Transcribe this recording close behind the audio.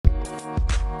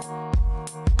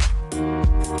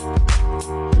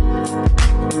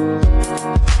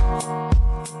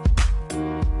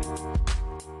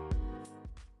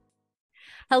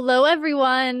Hello,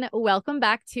 everyone. Welcome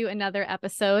back to another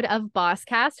episode of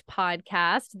Bosscast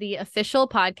Podcast, the official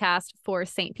podcast for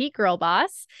St. Pete Girl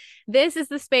Boss. This is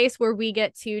the space where we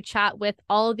get to chat with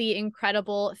all the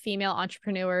incredible female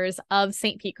entrepreneurs of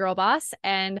St. Pete Girl Boss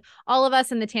and all of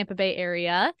us in the Tampa Bay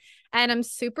area. And I'm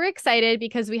super excited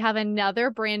because we have another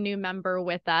brand new member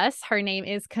with us. Her name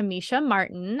is Kamysha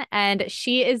Martin, and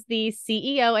she is the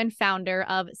CEO and founder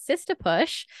of Sista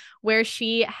Push, where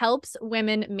she helps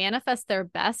women manifest their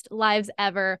best lives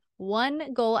ever,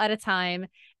 one goal at a time.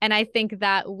 And I think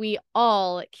that we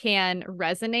all can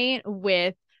resonate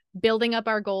with building up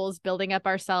our goals, building up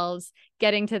ourselves,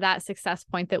 getting to that success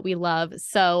point that we love.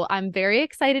 So I'm very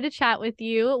excited to chat with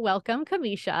you. Welcome,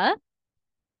 Kamysha.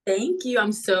 Thank you.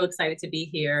 I'm so excited to be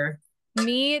here.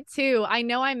 Me too. I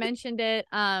know I mentioned it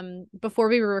before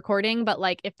we were recording, but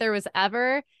like if there was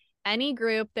ever any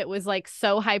group that was like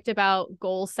so hyped about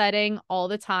goal setting all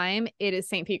the time, it is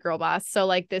St. Pete Girl Boss. So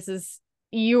like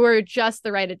you were just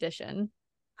the right addition.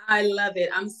 I love it.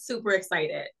 I'm super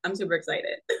excited.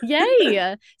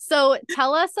 Yay. So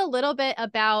tell us a little bit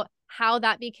about how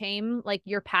that became like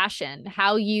your passion,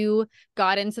 how you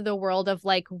got into the world of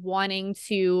like wanting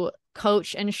to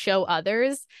coach and show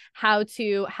others how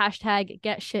to hashtag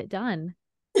get shit done.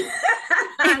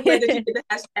 I'm glad that you did the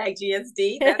hashtag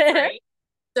GSD. That's great.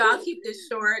 So I'll keep this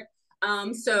short.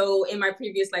 So in my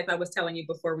previous life, I was telling you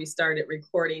before we started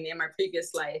recording, in my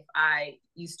previous life, I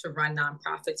used to run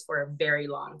nonprofits for a very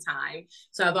long time.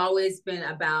 So I've always been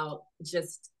about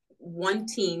just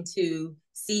wanting to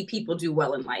see people do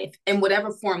well in life in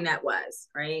whatever form that was,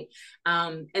 right?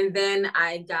 And then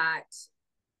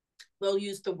we'll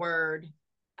use the word,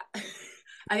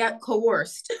 I got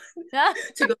coerced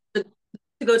to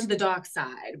go to the dark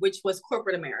side, which was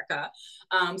corporate America.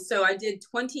 So I did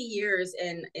 20 years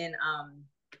in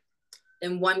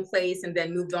one place and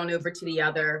then moved on over to the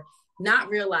other, not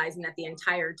realizing that the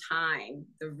entire time,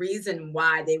 the reason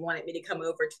why they wanted me to come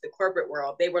over to the corporate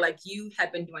world, they were like, you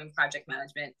have been doing project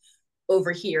management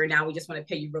over here. Now we just want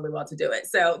to pay you really well to do it.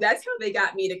 So that's how they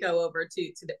got me to go over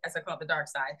to the, as I call it, the dark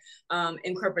side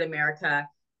in corporate America.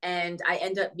 And I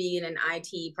ended up being an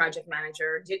IT project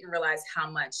manager, didn't realize how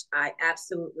much I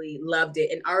absolutely loved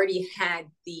it and already had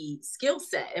the skill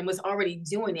set and was already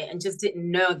doing it and just didn't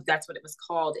know that's what it was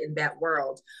called in that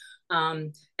world.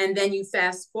 And then you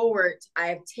fast forward,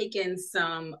 I've taken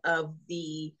some of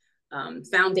the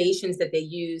foundations that they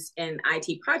use in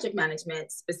IT project management,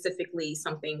 specifically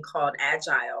something called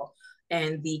Agile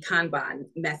and the Kanban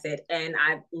method. And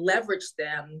I've leveraged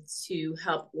them to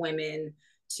help women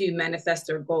to manifest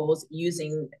their goals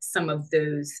using some of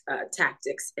those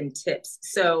tactics and tips.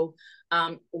 So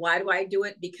why do I do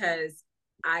it? Because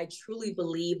I truly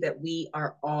believe that we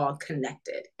are all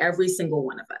connected, every single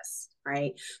one of us,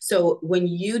 right? So when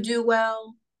you do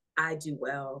well, I do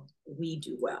well, we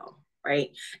do well,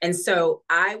 right? And so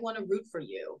I want to root for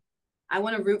you. I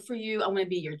want to root for you. I want to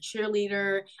be your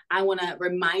cheerleader. I want to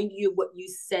remind you what you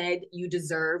said you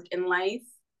deserved in life,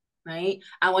 right?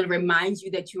 I want to remind you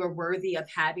that you are worthy of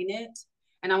having it.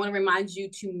 And I want to remind you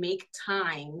to make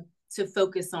time to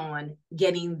focus on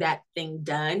getting that thing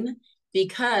done,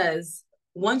 because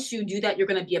once you do that, you're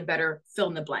going to be a better fill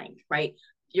in the blank, right?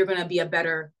 You're going to be a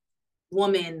better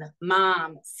woman,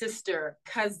 mom, sister,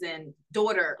 cousin,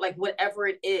 daughter, like whatever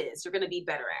it is, you're going to be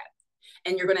better at.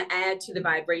 And you're going to add to the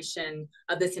vibration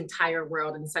of this entire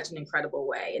world in such an incredible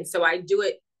way. And so I do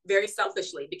it very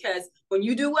selfishly, because when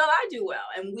you do well, I do well,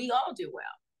 and we all do well,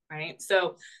 right?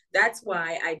 So that's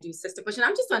why I do Sista Push. And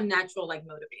I'm just a natural like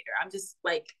motivator. I'm just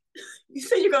like, you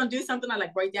say you're gonna do something, I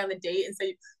like write down the date and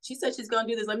say, she said she's gonna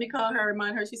do this, let me call her,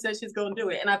 remind her she said she's gonna do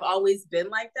it. And I've always been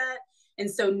like that. And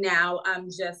so now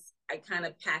I kind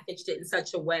of packaged it in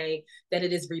such a way that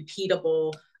it is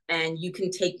repeatable, and you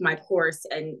can take my course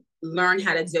and learn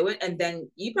how to do it, and then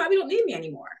you probably don't need me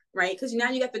anymore, right? Because now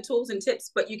you got the tools and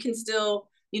tips, but you can still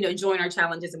join our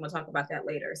challenges, and we'll talk about that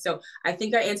later. So I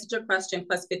think I answered your question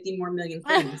plus 50 more million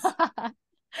things.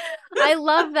 I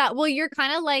love that. Well, you're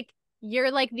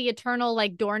like the eternal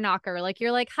like door knocker. Like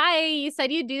you're like, hi, you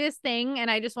said you do this thing,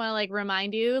 and I just want to like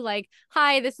remind you, like,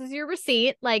 hi, this is your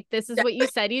receipt. Like this is what you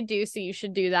said you do, so you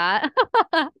should do that.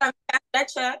 That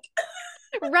check.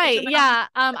 Right. Yeah.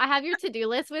 I have your to-do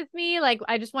list with me. Like,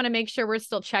 I just want to make sure we're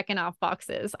still checking off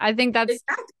boxes. I think that's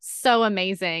so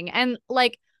amazing. And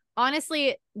like,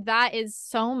 honestly, that is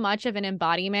so much of an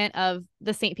embodiment of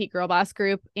the St. Pete Girl Boss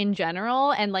group in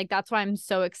general. And like, that's why I'm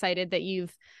so excited that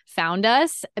you've found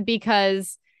us,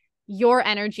 because your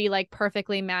energy like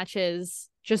perfectly matches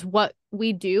just what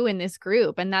we do in this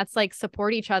group. And that's like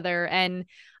support each other and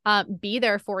be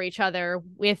there for each other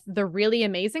with the really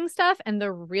amazing stuff and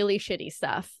the really shitty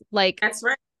stuff. Like, that's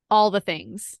right. All the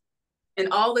things.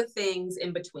 And all the things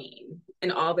in between.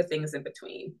 And all the things in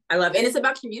between. I love it. And it's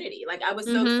about community. Like, I was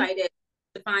so excited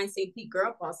to find St. Pete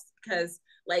Girl Boss because,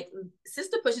 like,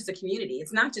 Sister Push is a community.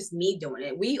 It's not just me doing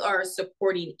it. We are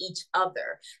supporting each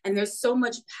other. And there's so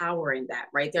much power in that,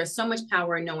 right? There's so much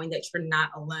power in knowing that you're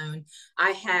not alone.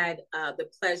 I had the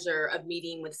pleasure of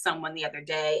meeting with someone the other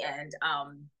day, and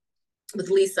with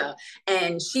Lisa,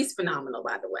 and she's phenomenal,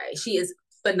 by the way. She is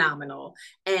phenomenal.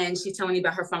 And she's telling me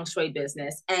about her feng shui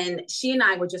business. And she and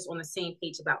I were just on the same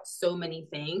page about so many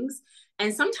things.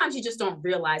 And sometimes you just don't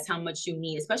realize how much you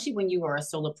need, especially when you are a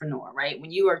solopreneur, right?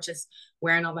 When you are just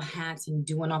wearing all the hats and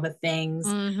doing all the things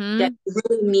that you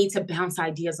really need to bounce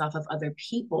ideas off of other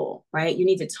people, right? You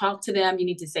need to talk to them. You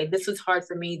need to say, this is hard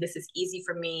for me. This is easy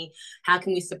for me. How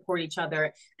can we support each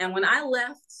other? And when I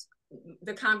left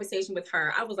the conversation with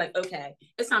her, I was like, okay,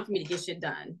 it's time for me to get shit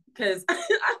done, because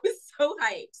I was so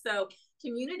hyped. So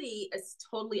community is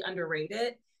totally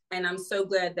underrated. And I'm so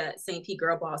glad that St. Pete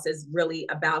Girl Boss is really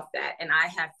about that. And I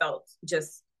have felt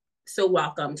just so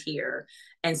welcomed here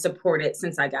and supported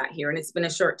since I got here. And it's been a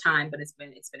short time, but it's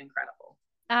been incredible.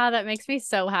 Ah, that makes me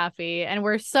so happy. And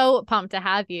we're so pumped to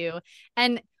have you.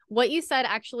 And what you said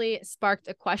actually sparked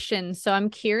a question. So I'm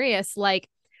curious, like,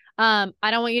 I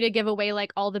don't want you to give away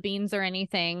like all the beans or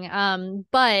anything.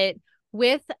 But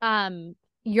with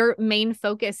your main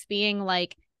focus being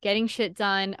like getting shit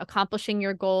done, accomplishing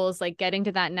your goals, like getting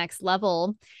to that next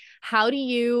level, how do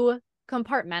you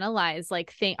compartmentalize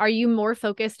like are you more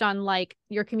focused on like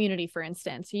your community, for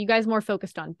instance? Are you guys more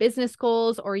focused on business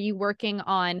goals, or are you working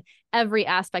on every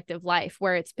aspect of life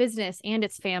where it's business and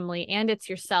it's family and it's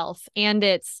yourself and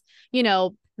it's, you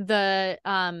know, the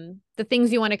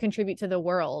things you want to contribute to the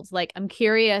world? Like, I'm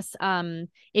curious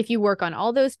if you work on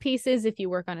all those pieces, if you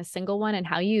work on a single one, and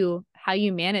how you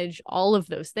manage all of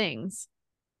those things.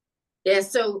 Yeah,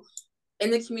 so in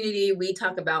the community, we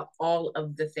talk about all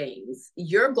of the things.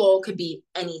 Your goal could be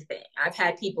anything. I've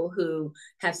had people who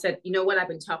have said, you know what, I've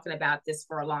been talking about this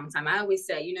for a long time. I always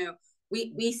say, you know,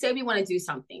 we say we want to do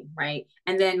something, right?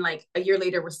 And then like a year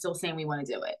later, we're still saying we want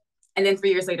to do it. And then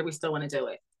 3 years later, we still want to do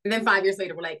it. And then 5 years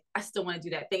later, we're like, I still want to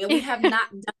do that thing. And we have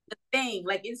not done the thing.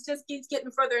 Like, it's just keeps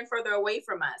getting further and further away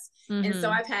from us. And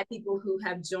so I've had people who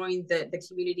have joined the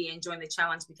community and joined the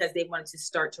challenge because they wanted to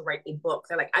start to write a book.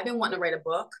 They're like, I've been wanting to write a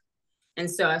book. And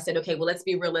so I said, okay, well, let's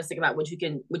be realistic about what you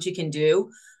can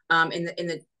do in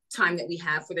the time that we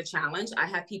have for the challenge. I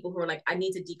have people who are like, I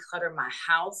need to declutter my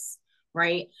house,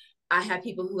 right? I have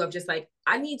people who have just like,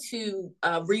 I need to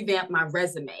revamp my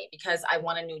resume because I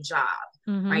want a new job,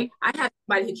 right? I have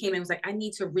somebody who came in and was like, I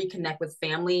need to reconnect with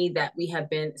family that we have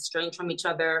been estranged from each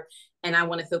other, and I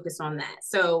want to focus on that.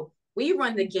 So we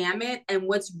run the gamut. And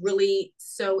what's really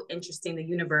so interesting, the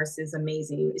universe is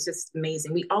amazing. It's just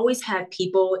amazing. We always have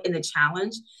people in the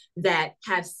challenge that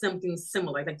have something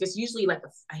similar. Like, there's usually like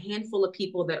a handful of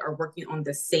people that are working on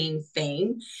the same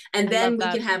thing. And then we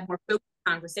can have more focused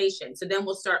conversation. So then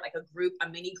we'll start like a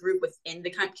mini group within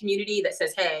the community that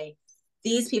says, hey,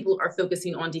 these people are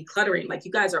focusing on decluttering. Like,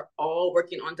 you guys are all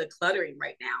working on decluttering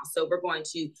right now. So we're going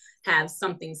to have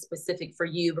something specific for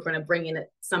you. We're going to bring in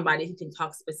somebody who can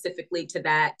talk specifically to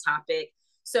that topic.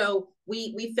 So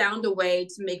we found a way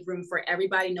to make room for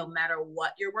everybody, no matter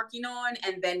what you're working on.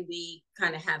 And then we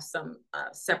kind of have some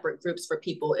separate groups for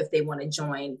people if they want to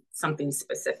join something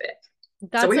specific.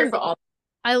 So we're here for all.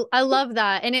 I love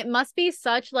that. And it must be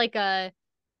such like a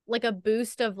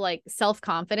boost of like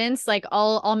self-confidence. Like,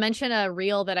 I'll mention a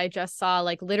reel that I just saw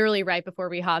like literally right before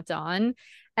we hopped on,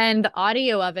 and the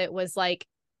audio of it was like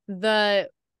the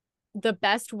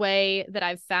best way that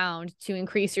I've found to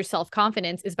increase your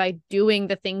self-confidence is by doing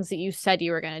the things that you said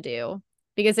you were going to do,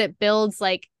 because it builds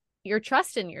like your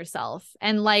trust in yourself.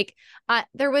 And like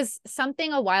there was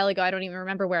something a while ago, I don't even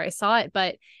remember where I saw it,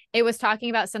 but it was talking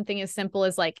about something as simple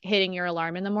as like hitting your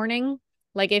alarm in the morning.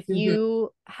 Like, if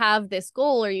you have this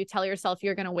goal, or you tell yourself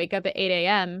you're going to wake up at 8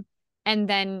 a.m. and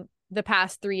then the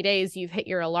past 3 days you've hit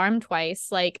your alarm twice,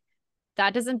 like,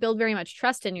 that doesn't build very much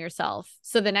trust in yourself.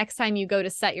 So the next time you go to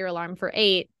set your alarm for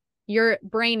 8, your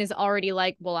brain is already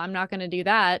like, well, I'm not going to do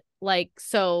that. Like,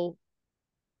 so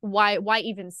why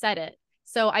even set it?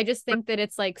 So I just think that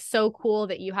it's like so cool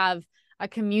that you have a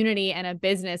community and a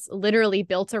business literally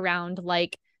built around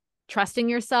like trusting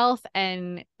yourself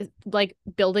and like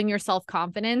building your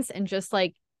self-confidence and just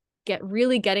like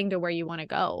getting to where you want to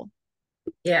go.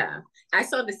 Yeah, I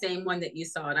saw the same one that you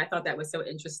saw, and I thought that was so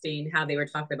interesting how they were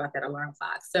talking about that alarm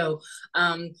clock. So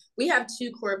we have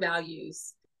 2 core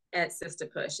values at Sister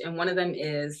Push, and one of them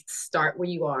is start where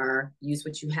you are, use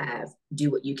what you have, do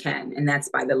what you can. And that's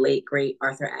by the late, great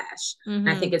Arthur Ashe. And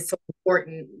I think it's so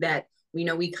important that,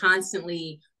 we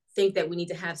constantly think that we need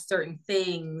to have certain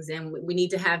things and we need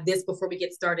to have this before we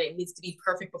get started. It needs to be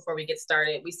perfect before we get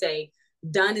started. We say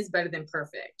done is better than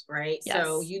perfect, right? Yes.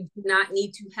 So you do not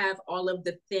need to have all of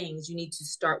the things. You need to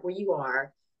start where you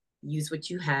are, use what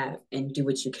you have, and do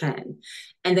what you can.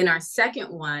 And then our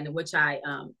second one, which I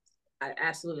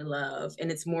absolutely love,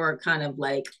 and it's more kind of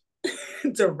like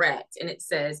direct, and it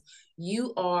says,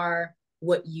 you are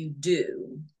what you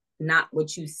do, not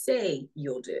what you say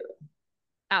you'll do.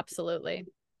 Absolutely.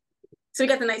 So we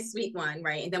got the nice sweet one,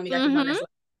 right? And then we got the one that's like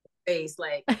face,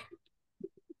 like,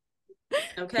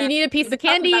 okay. You need a piece of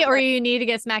candy or you need to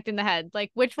get smacked in the head. Like,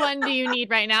 which one do you need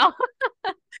right now?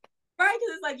 Right,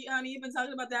 because it's like, you've been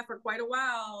talking about that for quite a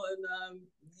while. And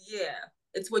yeah,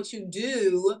 it's what you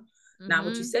do, not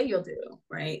what you say you'll do,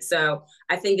 right? So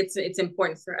I think it's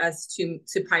important for us to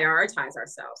prioritize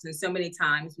ourselves. And so many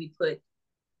times we put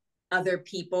other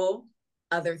people,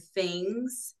 other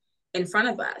things in front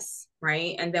of us,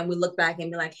 right? And then we look back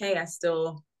and be like, hey, I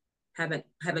still haven't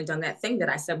done that thing that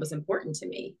I said was important to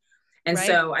me. And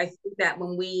so I think that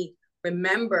when we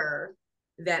remember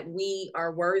that we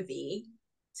are worthy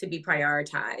to be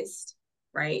prioritized,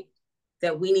 right?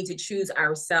 That we need to choose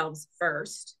ourselves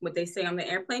first. What they say on the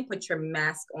airplane, put your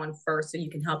mask on first so you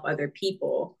can help other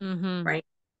people, right?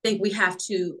 I think we have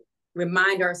to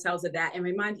remind ourselves of that and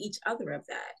remind each other of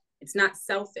that. It's not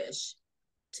selfish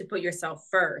to put yourself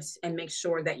first and make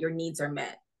sure that your needs are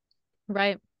met.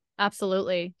 Right.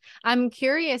 Absolutely. I'm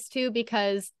curious too,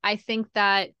 because I think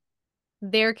that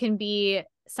there can be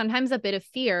sometimes a bit of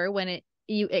fear when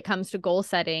it comes to goal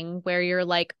setting, where you're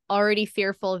like already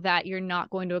fearful that you're not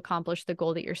going to accomplish the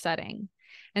goal that you're setting.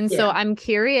 And so I'm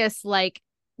curious, like,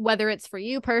 whether it's for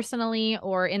you personally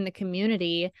or in the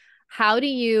community, how do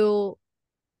you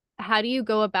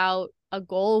go about a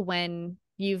goal when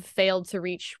you've failed to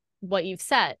reach what you've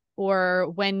set,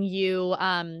 or when you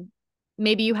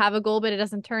maybe you have a goal but it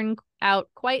doesn't turn out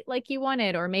quite like you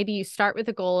wanted, or maybe you start with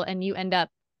a goal and you end up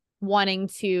wanting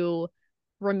to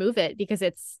remove it because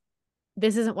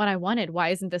this isn't what I wanted. Why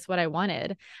isn't this what I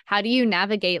wanted? How do you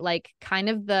navigate, like, kind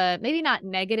of the maybe not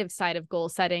negative side of goal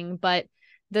setting, but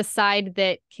the side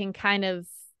that can kind of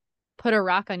put a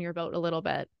rock on your boat a little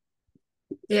bit?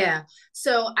 Yeah.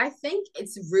 So I think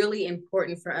it's really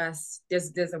important for us.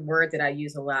 There's a word that I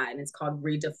use a lot, and it's called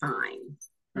redefine,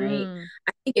 right?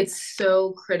 I think it's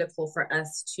so critical for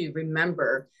us to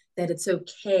remember that it's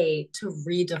okay to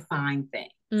redefine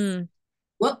things.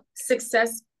 What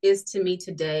success is to me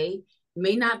today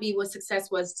may not be what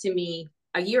success was to me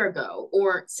a year ago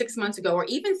or 6 months ago or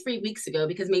even 3 weeks ago,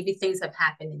 because maybe things have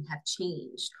happened and have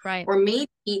changed. Right. Or maybe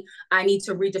I need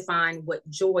to redefine what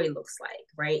joy looks like,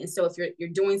 right? And so if you're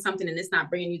doing something and it's not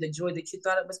bringing you the joy that you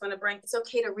thought it was going to bring, it's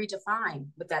okay to redefine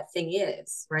what that thing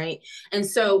is, right? And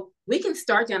so we can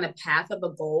start down a path of a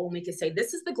goal and we can say,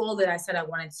 this is the goal that I said I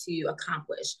wanted to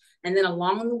accomplish. And then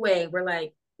along the way, we're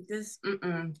like, this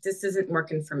isn't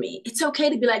working for me. It's okay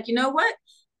to be like, you know what?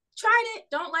 Tried it,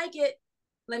 don't like it.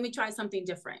 Let me try something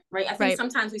different, right? I think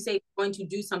sometimes we say we're going to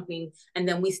do something and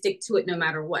then we stick to it no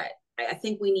matter what. I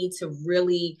think we need to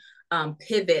really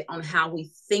pivot on how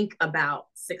we think about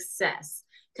success,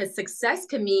 because success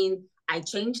can mean I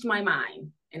changed my mind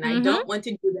and I don't want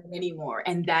to do that anymore.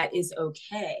 And that is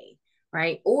okay,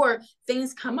 right? Or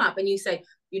things come up and you say,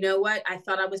 you know what? I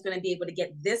thought I was going to be able to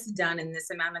get this done in this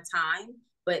amount of time,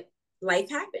 but life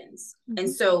happens. And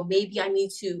so maybe I need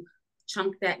to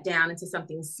chunk that down into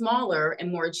something smaller and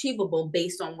more achievable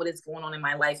based on what is going on in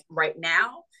my life right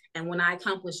now. And when I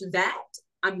accomplish that,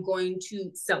 I'm going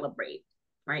to celebrate,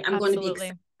 right? I'm going to be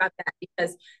excited about that,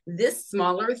 because this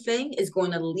smaller thing is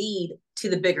going to lead to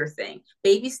the bigger thing.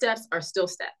 Baby steps are still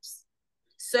steps.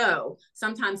 So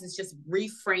sometimes it's just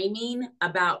reframing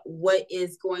about what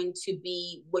is going to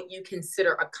be what you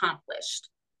consider accomplished,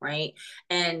 right?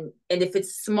 And if it's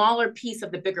a smaller piece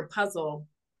of the bigger puzzle,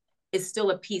 is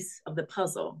still a piece of the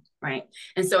puzzle, right?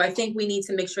 And so I think we need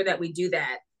to make sure that we do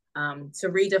that, to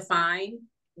redefine,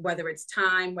 whether it's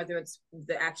time, whether it's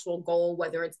the actual goal,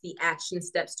 whether it's the action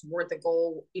steps toward the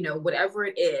goal, whatever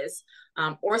it is,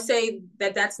 or say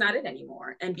that that's not it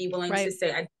anymore and be willing to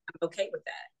say, I'm okay with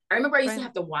that. I remember I used to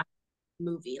have to watch a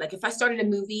movie. Like if I started a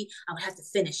movie, I would have to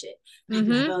finish it. I'd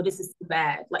be like, oh, this is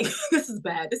bad. Like, this is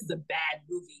bad. This is a bad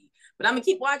movie. But I'm gonna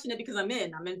keep watching it because I'm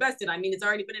invested. I mean, it's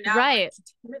already been an hour and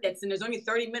 2 minutes, and there's only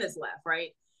 30 minutes left, right?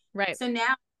 Right. So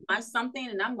now I watch something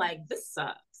and I'm like, this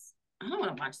sucks. I don't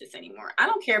want to watch this anymore. I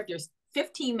don't care if there's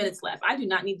 15 minutes left. I do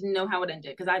not need to know how it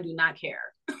ended because I do not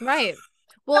care. Right.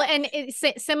 Well, and it's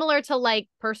similar to like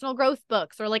personal growth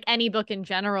books or like any book in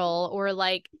general, or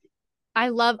like I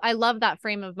love that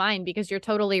frame of mind, because you're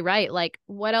totally right. Like,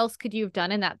 what else could you have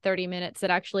done in that 30 minutes that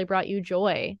actually brought you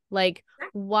joy? Like,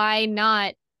 why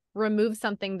not remove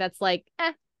something that's like,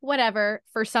 whatever,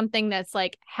 for something that's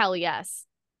like, hell yes.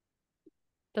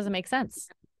 Doesn't make sense.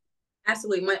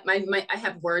 Absolutely. I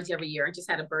have words every year. I just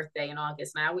had a birthday in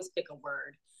August, and I always pick a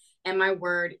word. And my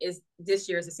word is this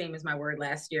year is the same as my word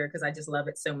last year, because I just love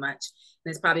it so much.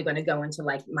 And it's probably going to go into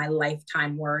like my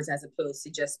lifetime words as opposed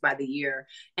to just by the year.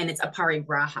 And it's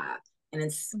aparigraha, and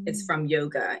it's from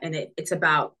yoga, and it's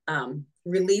about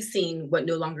releasing what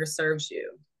no longer serves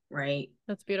you. Right.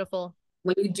 That's beautiful.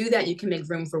 When you do that, you can make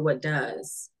room for what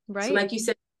does. Right. So, like you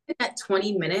said, that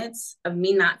 20 minutes of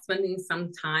me not spending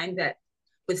some time that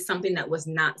with something that was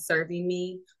not serving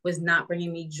me, was not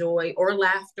bringing me joy or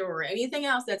laughter or anything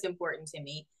else that's important to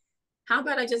me. How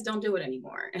about I just don't do it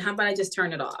anymore? And how about I just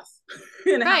turn it off?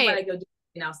 And how about I go do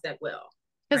something else that will?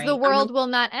 Because the world will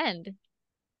not end.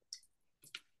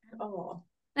 At all.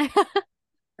 At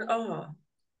all.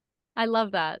 I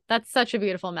love that. That's such a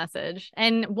beautiful message,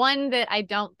 and one that I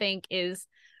don't think is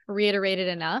reiterated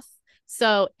enough.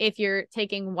 So if you're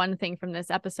taking one thing from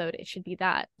this episode, it should be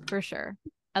that, for sure.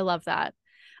 I love that.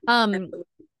 And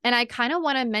I kind of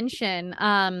want to mention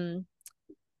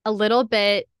a little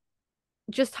bit,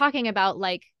 just talking about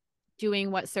like doing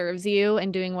what serves you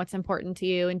and doing what's important to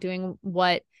you and doing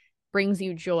what brings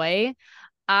you joy.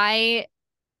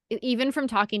 Even from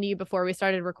talking to you before we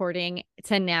started recording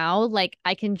to now, like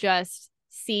I can just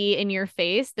see in your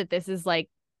face that this is like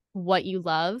what you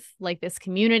love, like this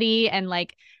community, and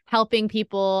like helping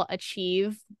people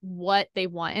achieve what they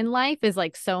want in life is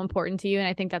like so important to you. And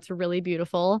I think that's really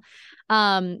beautiful.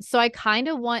 So I kind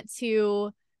of want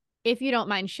to, if you don't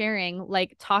mind sharing,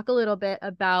 like talk a little bit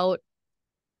about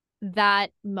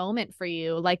that moment for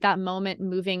you, like that moment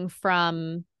moving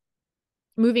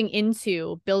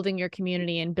into building your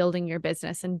community and building your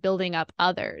business and building up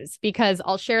others. Because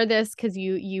I'll share this because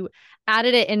you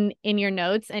added it in your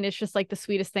notes, and it's just like the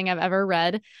sweetest thing I've ever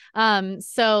read.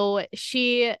 So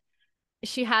she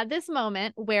had this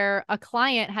moment where a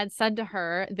client had said to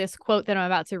her this quote that I'm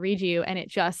about to read you, and it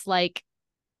just like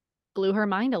blew her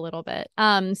mind a little bit.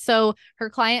 So her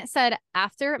client said,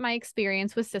 "After my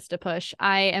experience with Sistapush,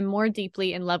 I am more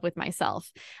deeply in love with myself.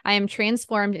 I am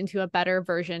transformed into a better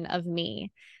version of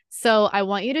me." So I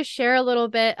want you to share a little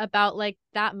bit about like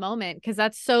that moment, because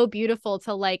that's so beautiful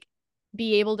to like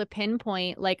be able to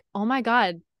pinpoint like, oh my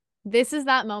God, this is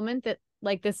that moment that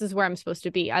like, this is where I'm supposed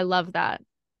to be. I love that.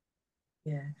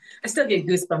 Yeah. I still get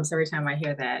goosebumps every time I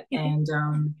hear that. And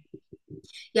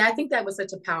yeah, I think that was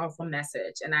such a powerful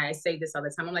message. And I say this all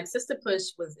the time. I'm like,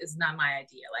 Sistapush is not my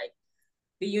idea. Like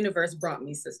the universe brought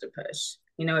me Sistapush.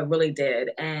 You know, it really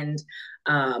did. And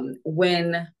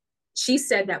when she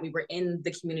said that, we were in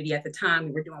the community at the time,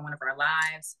 we were doing one of our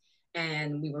lives,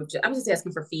 and I was just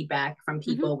asking for feedback from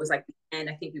people. It was like, and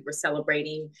I think we were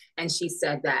celebrating, and she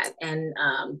said that. And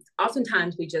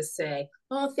oftentimes we just say,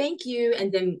 "Oh, thank you,"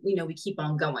 and then we keep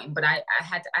on going. But I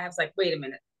was like, wait a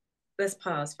minute, let's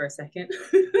pause for a second.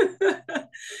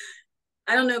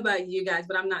 I don't know about you guys,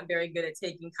 but I'm not very good at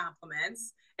taking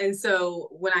compliments. And so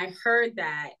when I heard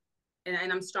that, and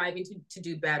I'm striving to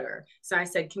do better. So I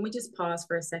said, can we just pause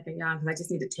for a second, y'all? Because I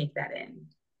just need to take that in.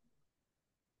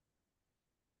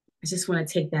 I just want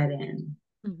to take that in.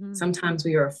 Sometimes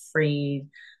we are afraid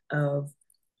of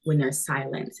when there's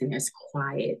silence and there's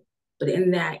quiet, but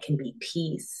in that can be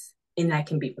peace, in that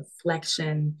can be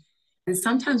reflection. And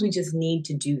sometimes we just need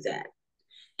to do that.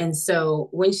 And so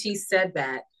when she said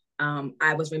that,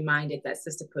 I was reminded that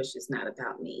Sistapush is not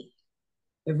about me.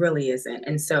 It really isn't.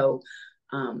 And so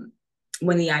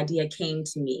when the idea came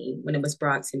to me, when it was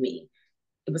brought to me,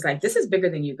 it was like, this is bigger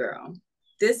than you, girl.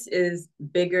 This is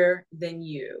bigger than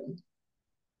you.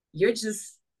 You're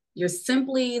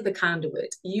simply the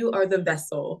conduit. You are the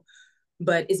vessel,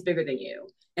 but it's bigger than you.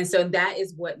 And so that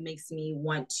is what makes me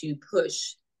want to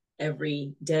push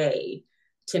every day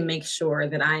to make sure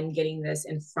that I'm getting this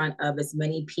in front of as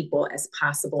many people as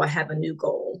possible. I have a new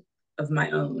goal of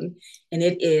my own, and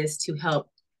it is to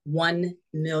help 1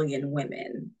 million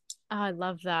women. Oh, I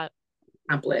love that.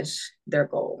 Accomplish their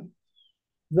goal.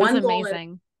 That's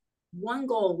amazing. One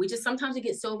goal. Sometimes we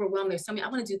get so overwhelmed. There's so many, I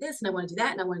want to do this and I want to do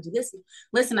that and I want to do this.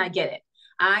 Listen, I get it.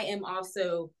 I am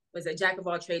also was a jack of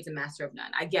all trades and master of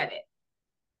none. I get it.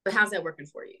 But how's that working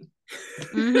for you?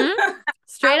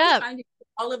 Straight up. Trying to get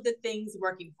all of the things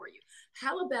working for you.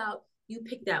 How about you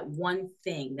pick that one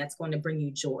thing that's going to bring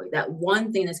you joy, that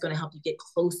one thing that's going to help you get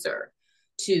closer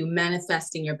to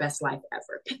manifesting your best life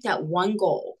ever. Pick that one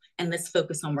goal and let's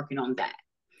focus on working on that.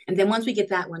 And then once we get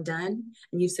that one done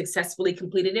and you've successfully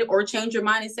completed it, or change your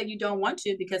mind and say you don't want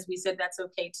to, because we said that's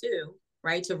okay too,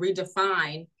 right? To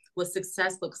redefine what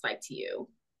success looks like to you.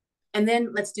 And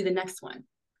then let's do the next one.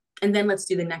 And then let's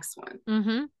do the next one.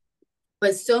 Mm-hmm.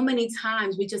 But so many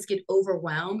times we just get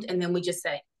overwhelmed and then we just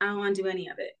say, I don't want to do any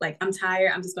of it. Like, I'm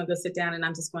tired. I'm just going to go sit down and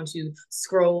I'm just going to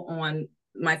scroll on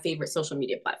my favorite social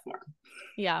media platform.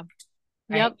 Yeah.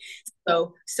 Right? Yep.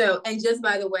 So, and just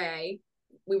by the way,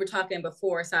 we were talking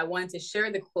before, so I wanted to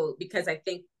share the quote because I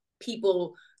think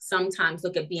people sometimes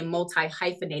look at being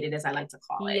multi-hyphenated, as I like to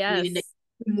call it. Yes. Meaning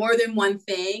more than one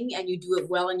thing and you do it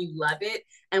well and you love it.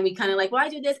 And we kind of like, well, I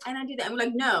do this and I do that. And we're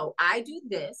like, no, I do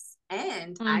this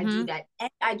and I do that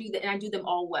and I do that and I do them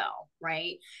all well,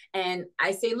 right? And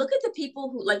I say, look at the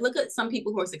people who, like, look at some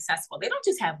people who are successful. They don't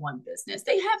just have one business.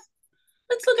 They have,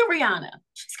 let's look at Rihanna.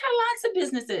 She's got lots of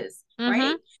businesses,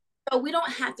 right? So we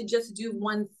don't have to just do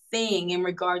one thing in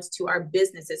regards to our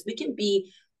businesses. We can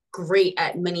be great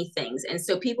at many things. And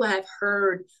so people have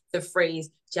heard the phrase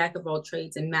jack of all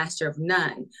trades and master of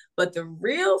none. But the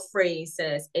real phrase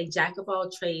says a jack of all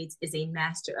trades is a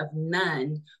master of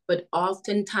none, but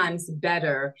oftentimes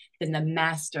better than the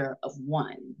master of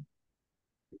one.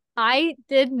 I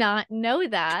did not know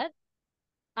that.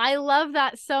 I love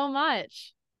that so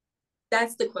much.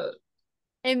 That's the quote.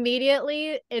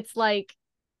 Immediately, it's like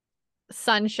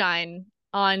sunshine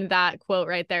on that quote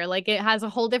right there. Like, it has a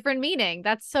whole different meaning.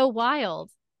 That's so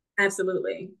wild.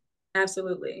 Absolutely.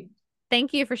 Absolutely.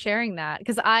 Thank you for sharing that,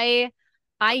 because I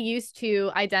used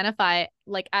to identify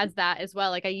like as that as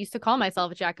well. Like, I used to call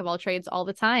myself a jack of all trades all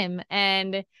the time.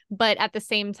 But at the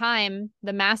same time,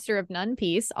 the master of none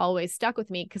piece always stuck with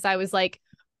me, because I was like,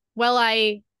 well,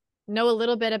 I know a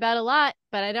little bit about a lot,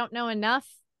 but I don't know enough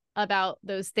about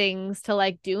those things to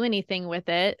like do anything with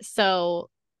it. So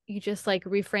you just like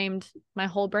reframed my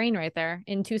whole brain right there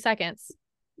in 2 seconds.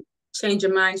 Change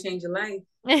your mind, change your life.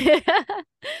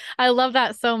 I love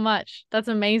that so much. That's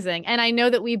amazing. And I know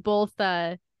that we both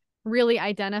really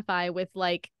identify with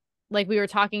like we were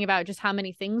talking about just how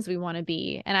many things we want to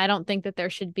be. And I don't think that there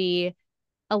should be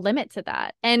a limit to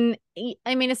that. And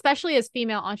I mean, especially as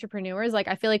female entrepreneurs, like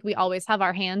I feel like we always have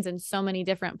our hands in so many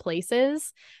different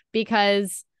places,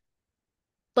 because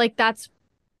like that's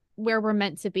where we're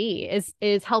meant to be,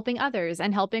 is helping others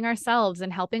and helping ourselves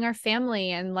and helping our family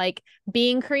and like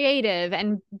being creative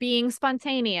and being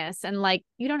spontaneous. And like,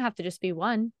 you don't have to just be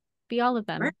one, be all of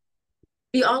them. Right.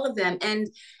 Be all of them. And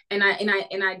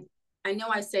I know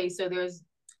I say, so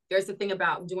there's the thing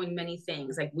about doing many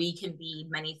things. Like, we can be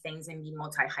many things and be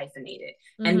multi-hyphenated.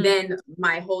 And then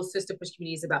my whole sister push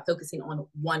community is about focusing on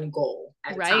one goal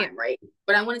at a time, right?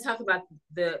 But I want to talk about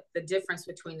the difference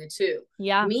between the two.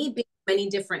 Yeah. Me being many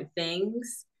different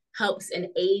things helps and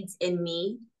aids in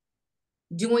me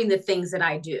doing the things that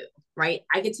I do, right?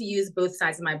 I get to use both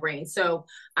sides of my brain. So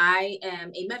I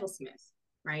am a metalsmith,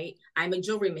 right? I'm a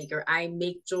jewelry maker. I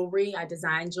make jewelry, I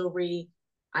design jewelry.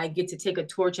 I get to take a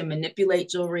torch and manipulate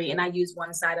jewelry, and I use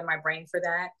one side of my brain for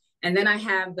that. And then I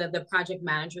have the project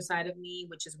manager side of me,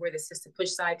 which is where the sister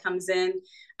push side comes in.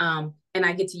 And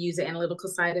I get to use the analytical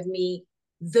side of me.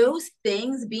 Those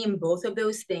things, being both of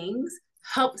those things,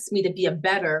 helps me to be a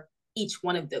better each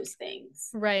one of those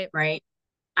things. Right. Right.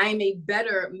 I'm a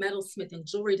better metalsmith and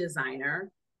jewelry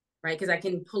designer, right? Because I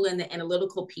can pull in the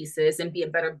analytical pieces and be a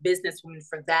better businesswoman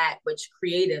for that, which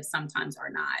creatives sometimes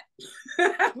are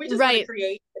not. We just want to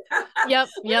create. Yep.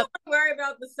 We don't worry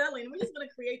about the selling. We just want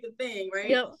to create the thing, right?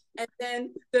 Yep. And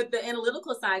then the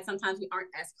analytical side, sometimes we aren't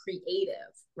as creative,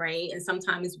 right? And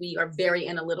sometimes we are very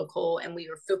analytical and we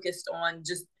are focused on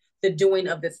just the doing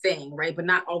of the thing, right? But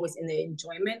not always in the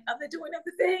enjoyment of the doing of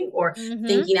the thing, or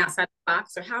thinking outside the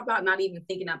box, or how about not even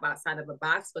thinking outside of a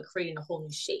box, but creating a whole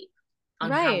new shape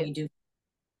on how we do,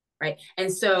 right?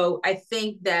 And so I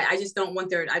think that I just don't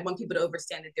want I want people to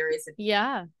understand that there is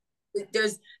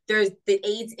there's the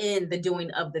aids in the doing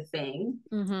of the thing,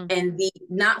 and the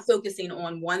not focusing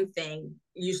on one thing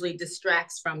usually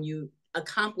distracts from you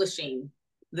accomplishing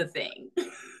the thing.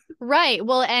 Right.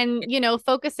 Well, and you know,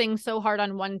 focusing so hard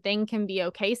on one thing can be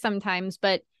okay sometimes,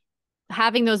 but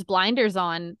having those blinders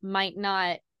on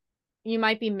you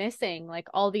might be missing like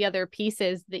all the other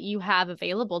pieces that you have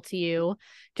available to you,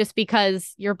 just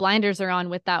because your blinders are on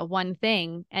with that one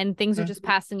thing and things are just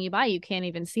passing you by. You can't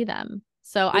even see them.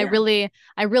 So I really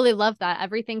love that.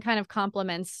 Everything kind of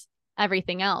complements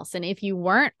everything else. And if you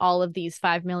weren't all of these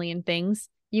 5 million things,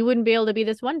 you wouldn't be able to be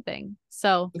this one thing.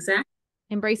 So exactly.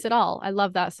 Embrace it all. I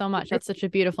love that so much. That's such a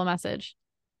beautiful message.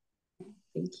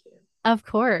 Thank you. Of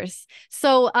course.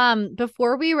 So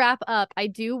before we wrap up, I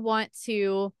do want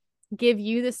to give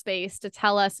you the space to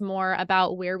tell us more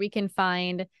about where we can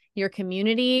find your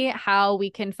community, how we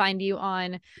can find you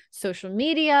on social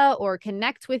media or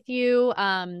connect with you,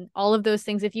 all of those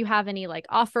things. If you have any like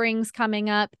offerings coming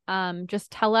up,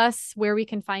 just tell us where we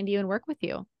can find you and work with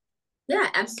you. Yeah,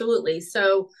 absolutely.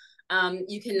 So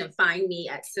you can find me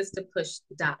at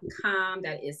sistapush.com.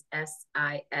 That is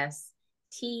SISTAH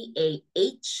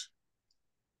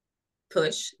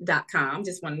push.com.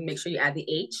 Just want to make sure you add the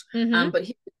H.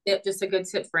 But here's just a good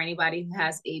tip for anybody who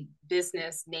has a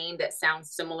business name that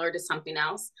sounds similar to something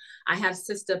else. I have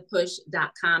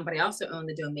sistapush.com, but I also own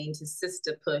the domain to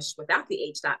sistapush without the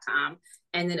H.com.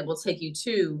 And then it will take you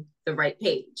to the right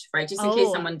page, right? Just in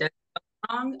case someone does it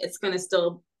wrong, it's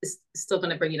still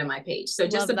going to bring you to my page. So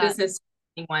just a business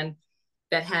one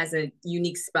that has a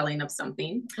unique spelling of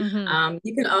something.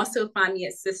 You can also find me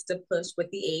at Sista Push with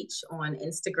the H on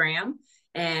Instagram.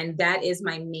 And that is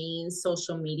my main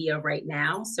social media right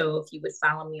now. So if you would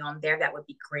follow me on there, that would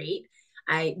be great.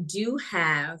 I do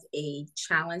have a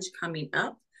challenge coming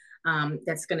up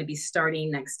that's going to be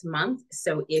starting next month.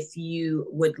 So if you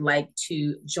would like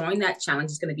to join that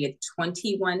challenge, it's going to be a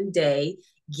 21-day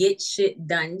get shit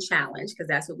done challenge, because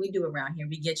that's what we do around here.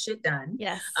 We get shit done.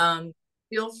 Yes.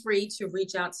 Feel free to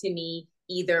reach out to me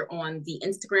either on the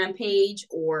Instagram page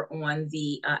or on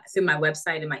the through my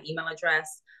website and my email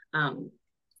address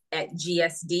at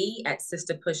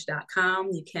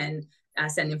gsd@sistapush.com. You can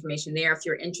send information there if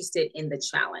you're interested in the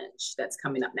challenge that's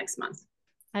coming up next month.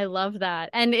 I love that.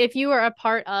 And if you are a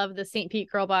part of the St.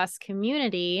 Pete Girl Boss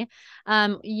community,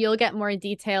 you'll get more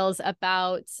details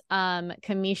about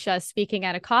Kamysha speaking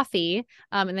at a coffee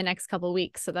in the next couple of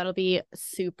weeks. So that'll be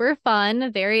super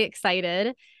fun. Very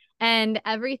excited. And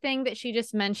everything that she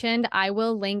just mentioned, I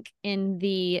will link in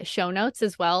the show notes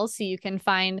as well. So you can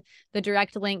find the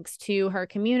direct links to her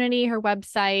community, her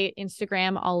website,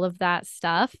 Instagram, all of that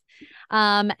stuff.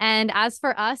 And as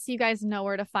for us, you guys know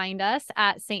where to find us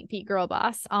at St. Pete Girl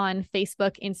Boss on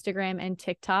Facebook, Instagram, and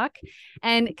TikTok.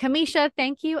 And Kamysha,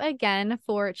 thank you again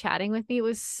for chatting with me. It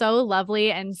was so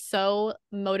lovely and so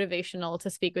motivational to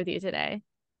speak with you today.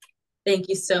 Thank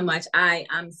you so much.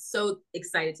 I'm so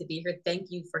excited to be here. Thank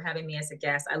you for having me as a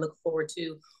guest. I look forward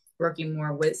to working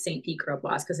more with St. Pete Girl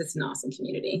Boss because it's an awesome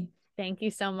community. Thank you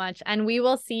so much. And we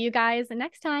will see you guys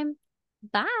next time.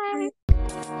 Bye.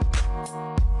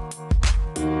 Bye.